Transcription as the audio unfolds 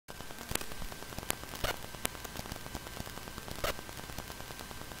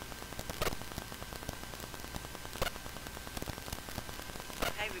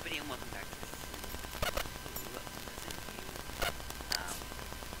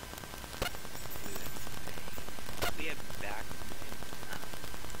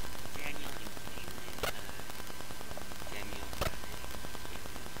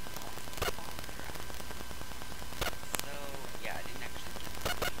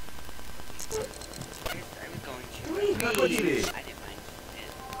I didn't mind.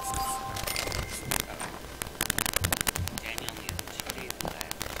 Daniel needs 2 days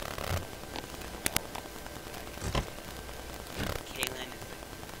left. Kaylin is like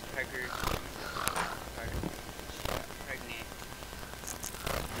pregnant. She got pregnant.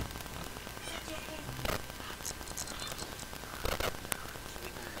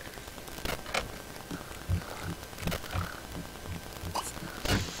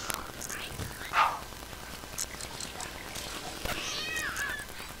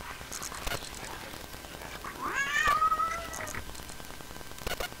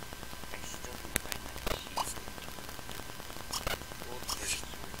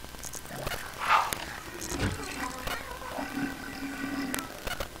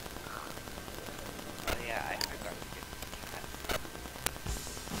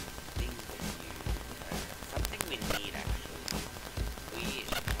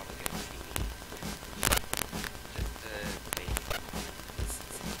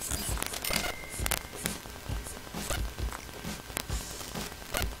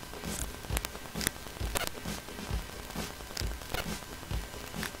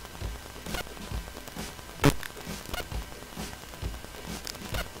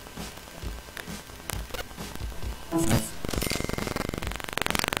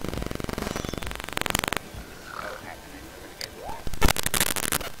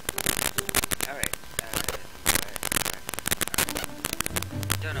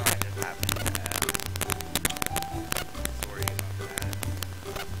 Don't know what just happened. Sorry about that.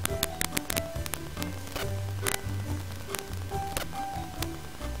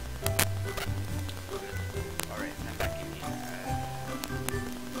 Alright, I'm back in here.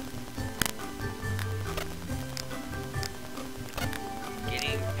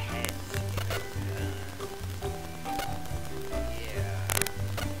 Getting pets. Yeah.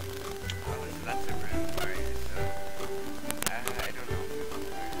 Oh, so that's a room. Alright, so I don't know.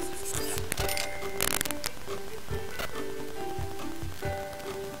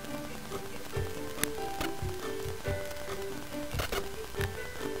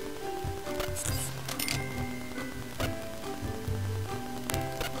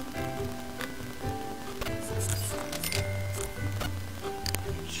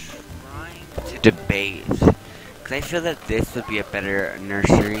 Debate, because I feel that this would be a better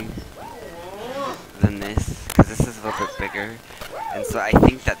nursery than this, because this is a little bit bigger, and so I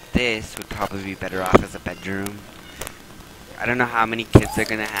think that this would probably be better off as a bedroom. I don't know how many kids they're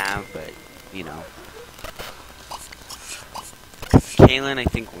gonna have, but you know, Kaylin I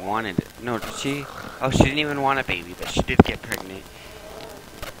think wanted it. No, did she? Oh, she didn't even want a baby, but she did get pregnant.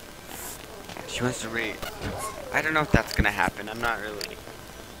 She wants to raise. I don't know if that's gonna happen. I'm not really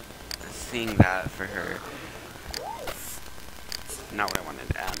seeing that for her. Not what I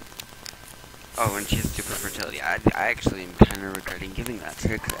wanted. Oh, and she has super fertility. I actually am kind of regretting giving that to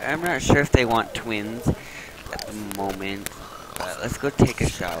her, because I'm not sure if they want twins at the moment. But let's go take a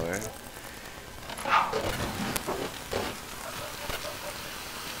shower.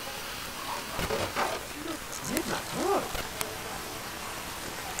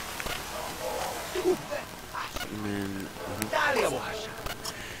 And then,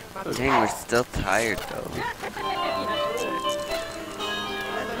 dang, we're still tired though.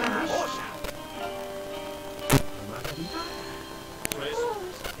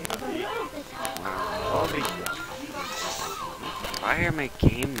 Why are my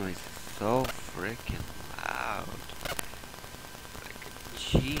game noises so freaking loud? Like,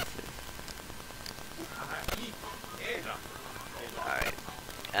 Jesus. Alright.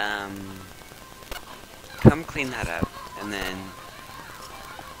 Come clean that up, and then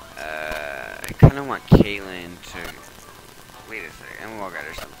I kind of want Kaylin to wait a second. I'm gonna walk out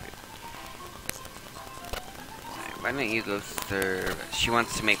or something. Right, why don't you go serve? She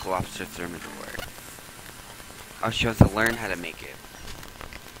wants to make lobster thermidor. Oh, she wants to learn how to make it.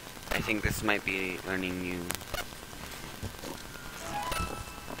 I think this might be learning new.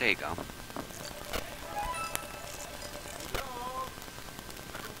 There you go.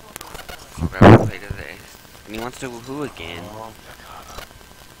 Grab a plate of this. And he wants to woohoo again. He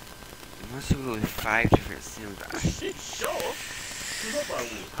wants to woohoo with 5 different sims.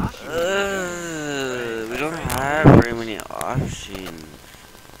 We don't have very many options.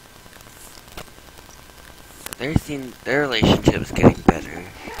 They're seeing their relationship's getting better.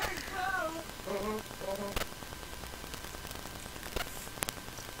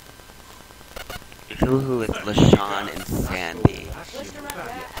 Woohoo with LaShawn and Sandy.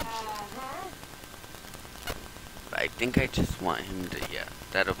 I think I just want him to, yeah,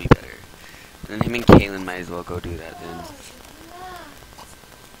 that'll be better. Then him and Kaylin might as well go do that then.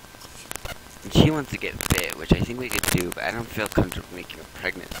 And she wants to get fit, which I think we could do, but I don't feel comfortable making a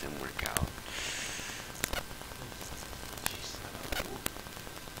pregnant sim workout.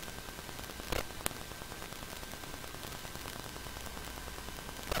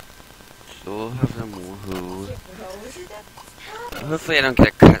 So we'll have some woohoo. Hopefully I don't get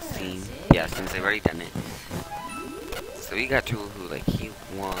a cutscene. Yeah, since I've already done it. So we got to woohoo like he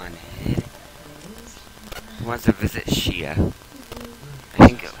wanted. He wants to visit Shia. I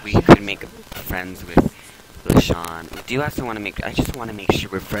think we could make friends with LaShawn. We do also want to make. I just want to make sure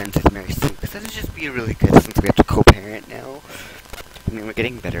we're friends with Mary Sue, because that'll just be really good since we have to co-parent now. I mean, we're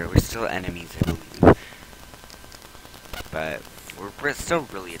getting better. We're still enemies, I believe, but we're still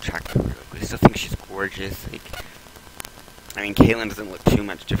really attractive. We still think she's gorgeous. Like, I mean, Kalen doesn't look too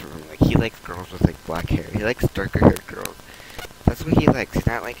much different from, like, he likes girls with like black hair. He likes darker haired girls. That's what he likes. He's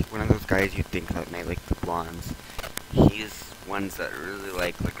not like one of those guys you think that might like the blondes. He's ones that really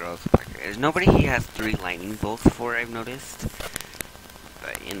like the girls with black hair. There's nobody he has 3 lightning bolts for, I've noticed.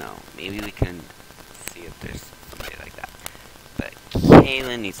 But, you know, maybe we can see if there's somebody like that. But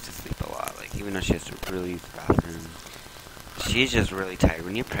Kaylin needs to sleep a lot. Like, even though she has to really use the bathroom, she's just really tired.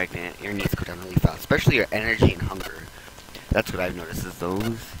 When you're pregnant, your needs go down really fast. Especially your energy and hunger. That's what I've noticed is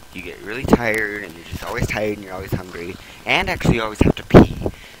those. You get really tired, and you're just always tired, and you're always hungry. And actually, you always have to pee.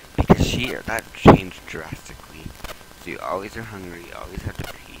 Because that changed drastically. So you always are hungry, you always have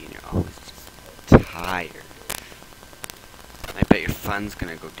to pee, and you're always just tired. I bet your fun's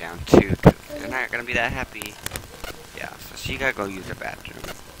gonna go down too, because you're not gonna be that happy. Yeah, so she gotta go use the bathroom,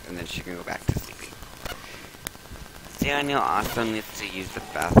 and then she can go back to sleeping. Daniel also needs to use the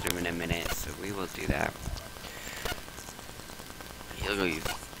bathroom in a minute, so we will do that. He'll go use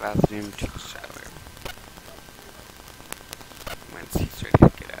the bathroom, take a shower. Once he's ready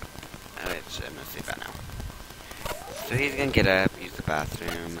to get up. I'm gonna sleep out now. So he's gonna get up, use the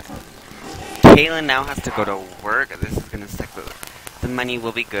bathroom. Kaylin now has to go to work. This is gonna suck, but the money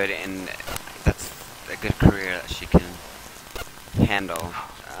will be good, and that's a good career that she can handle.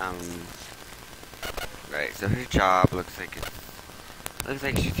 Right. So her job looks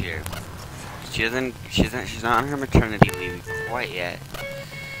like she's here. She's not on her maternity leave quite yet.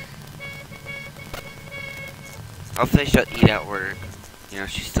 Hopefully she'll eat at work. You know,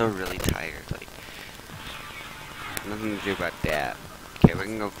 she's still really tired. Like, nothing to do about that. Okay, we're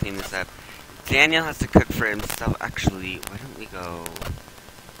gonna go clean this up. Daniel has to cook for himself. Actually, why don't we go...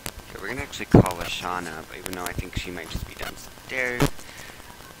 Okay, we're gonna actually call Lashana up, even though I think she might just be downstairs.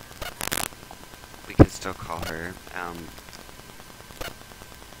 We can still call her.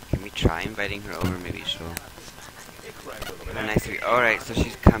 Can we try inviting her over? Maybe she'll... Oh, nice to... Alright, so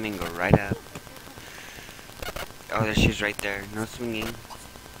she's coming. Go right up. Oh, there she's right there. No swinging.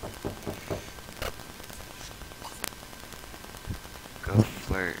 Go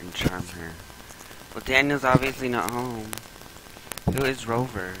flirt and charm her. Well, Daniel's obviously not home. Who is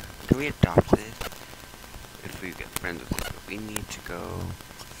Rover? Can we adopt this? If we get friends with this, but we need to go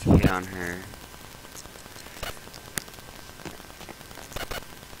hit on her.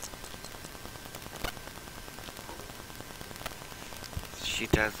 She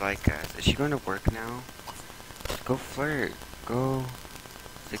does like us. Is she going to work now? Go flirt. Go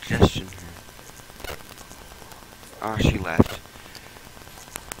suggestion her. Oh, she left.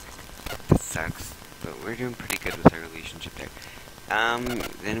 That sucks. But we're doing pretty good with our relationship there.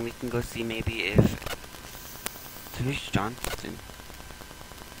 Then we can go see maybe if... Who's Johnston?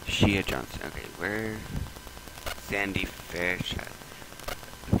 Shia Johnson. Okay, where... Sandy Fairchild.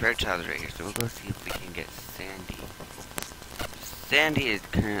 Fairchild's right here, so we'll go see if we can get Sandy. Sandy is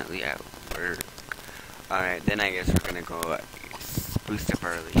currently at work. Alright, then I guess we're gonna go boost up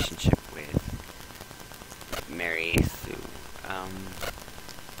our relationship with Mary Sue. I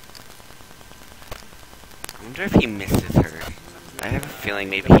wonder if he misses her. I have a feeling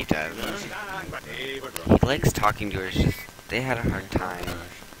maybe he does. He likes talking to her, it's just they had a hard time.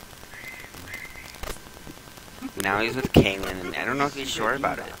 Now he's with Kaylin, and I don't know if he's sure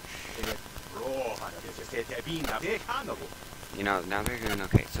about it. You know, now they're doing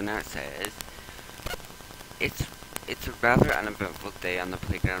okay. So now it says, it's a rather uneventful day on the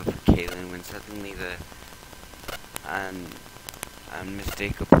playground for Kaylin when suddenly the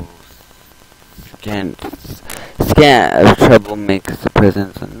unmistakable scant of trouble makes the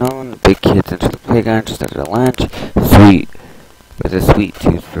presence unknown. The big kids enter the playground just after lunch, with a sweet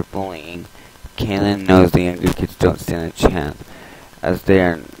tooth for bullying. Kaylin knows the younger kids don't stand a chance, as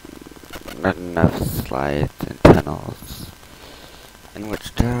there are not enough slides and tunnels in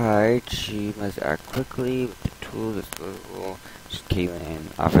which to hide. She must act quickly with the tools disposable.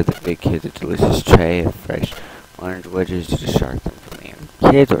 Kaylin offered the big kids a delicious tray of fresh orange wedges to distract them from the younger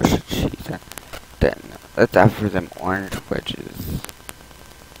kids, or should she? let's offer them orange wedges.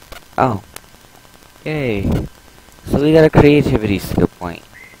 Oh. Yay. So we got a creativity skill point.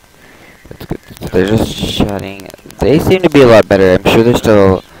 That's good. So they're just shouting. They seem to be a lot better. I'm sure they're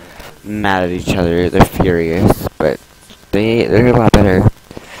still mad at each other. They're furious, but they're a lot better.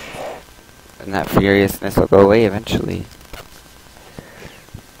 And that furiousness will go away eventually.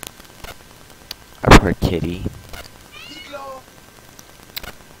 Our poor kitty.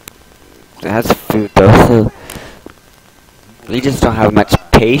 It has food though, so we just don't have much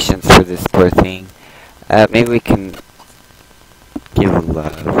patience for this poor thing. Maybe we can give a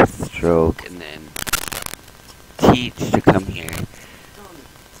love, a stroke, and then teach to come here.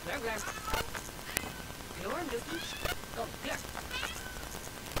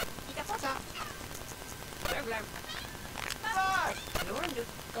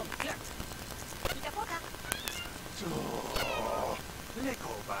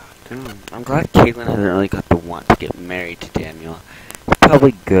 I'm glad Caitlin hasn't really got the want to get married to Daniel. It's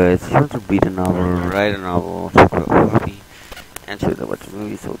probably good. She wants to read a novel, write a novel, talk about a hobby, and she doesn't watch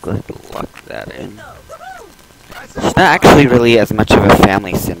movies, so we'll go lock that in. She's not actually really as much of a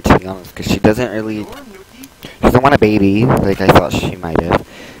family sim, to be honest, because she doesn't want a baby, like I thought she might have.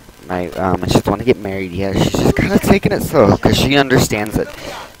 And she doesn't want to get married yet. She's just kind of taking it slow, because she understands that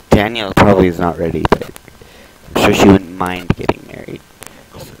Daniel probably is not ready, but I'm sure she wouldn't mind getting married.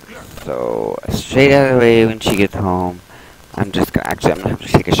 So, straight out of the way when she gets home, I'm gonna have to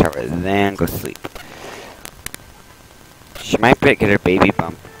take a shower, then go sleep. She might get her baby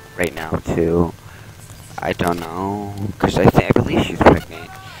bump right now, too. I don't know, because I believe she's pregnant.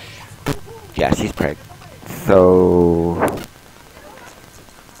 Yeah, she's pregnant. So...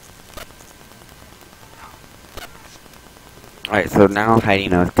 Alright, so now Heidi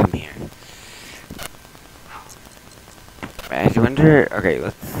knows, come here. I wonder, okay,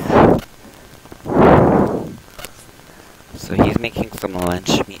 so he's making some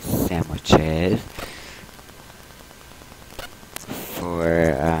lunch meat sandwiches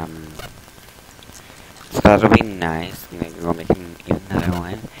for, so that'll be nice. Maybe we'll make him even another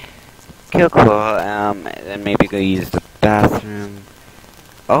one. Cool, and then maybe go use the bathroom.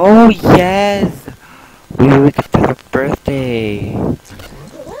 Oh, yes! We could have a birthday.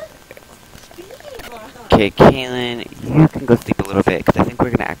 Okay, Kaylin, you can go sleep a little bit, because I think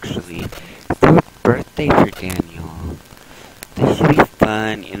we're gonna actually do a birthday for Daniel. This should be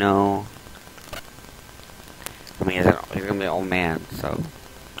fun, you know. I mean, he's gonna be an old man, so,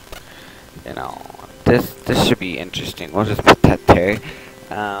 you know, this should be interesting. We'll just put that there.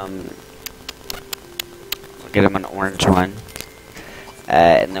 We'll get him an orange one.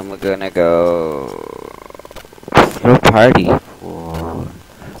 And then we're gonna go throw a party for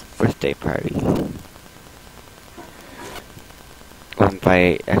birthday party. We'll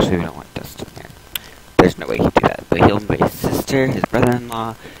invite, actually we don't want Dustin there. There's no way he'd do that. But he'll invite his sister, his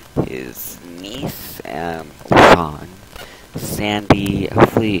brother-in-law, his niece, LaShawn, Sandy.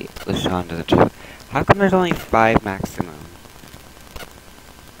 Hopefully LaShawn doesn't show up. How come there's only 5 maximum?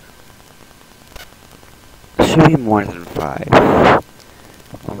 There should be more than 5.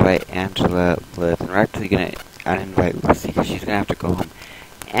 We'll invite Angela, Liz, and we're actually gonna uninvite Lucy because she's gonna have to go home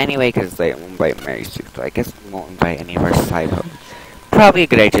anyway, because we'll invite Mary Sue, so I guess we won't invite any of our side hoes. Probably a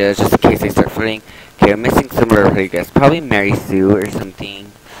good idea, just in case they start flirting. Okay, I'm missing some of our pretty guests. Probably Mary Sue or something.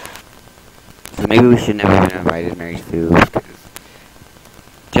 So maybe we shouldn't have even invited Mary Sue, because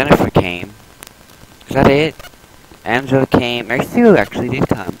Jennifer came. Is that it? Angela came. Mary Sue actually did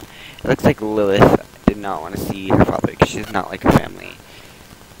come. It looks like Lilith did not want to see her father, because she's not like a family.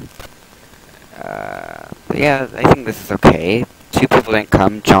 But yeah, I think this is okay. 2 people didn't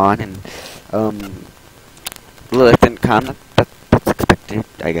come, John and, Lilith didn't come. That's expected,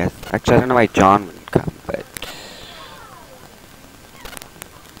 I guess. Actually, I don't know why John wouldn't come, but...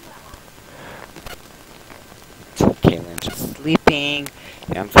 Caitlin's just sleeping.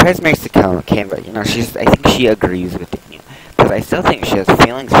 Yeah, I'm surprised Mary came, but, you know, I think she agrees with Daniel. But I still think she has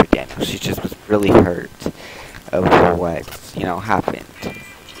feelings for Daniel. She just was really hurt over what, you know, happened.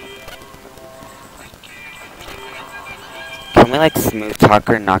 Can we, like, smooth talk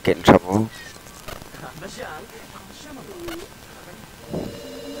her and not get in trouble?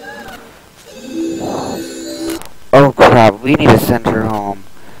 Oh crap, we need to send her home.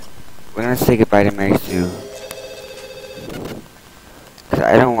 We're gonna say goodbye to Mary Sue. Cause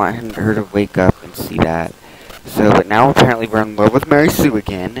I don't want her to wake up and see that. So, but now apparently we're in love with Mary Sue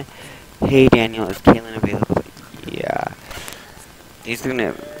again. Hey Daniel, is Caitlin available? Yeah. He's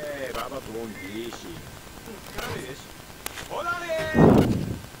gonna...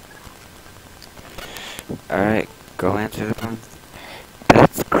 Alright, go answer the phone.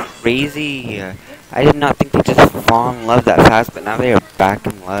 That's crazy. I did not think they just fall in love that fast, but now they are back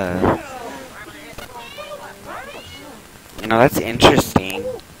in love. You know, that's interesting.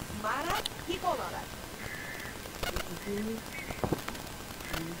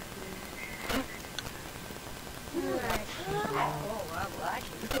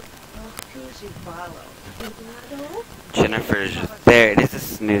 Jennifer's just there. It is a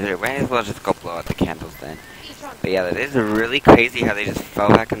snoozer. Might as well just go blow out the candles then. But yeah, that is really crazy how they just fell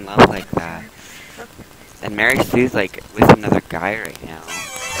back in love like that. And Mary Sue's like with another guy right now.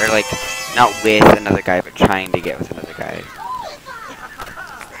 Or like, not with another guy, but trying to get with another guy.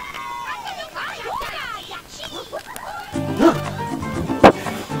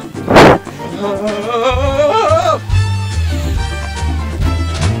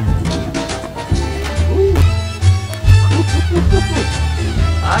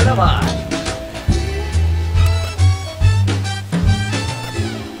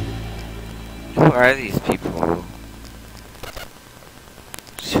 Who are these people?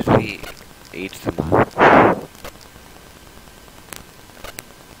 Should we age them up?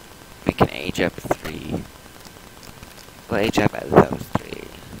 We can age up 3. We'll age up at those 3.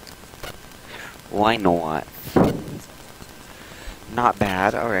 Why not? Not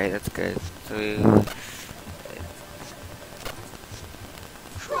bad. Alright, that's good. So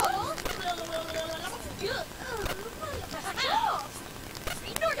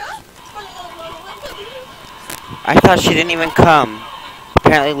I thought she didn't even come.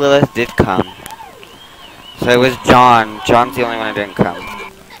 Apparently Lilith did come. So it was John. John's the only one who didn't come.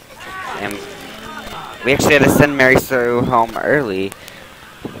 And we actually had to send Mary Sue home early.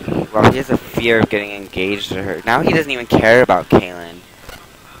 Well, he has a fear of getting engaged to her. Now he doesn't even care about Kaylin.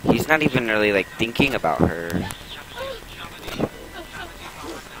 He's not even really, like, thinking about her.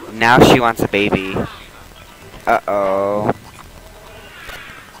 Now she wants a baby. Uh-oh.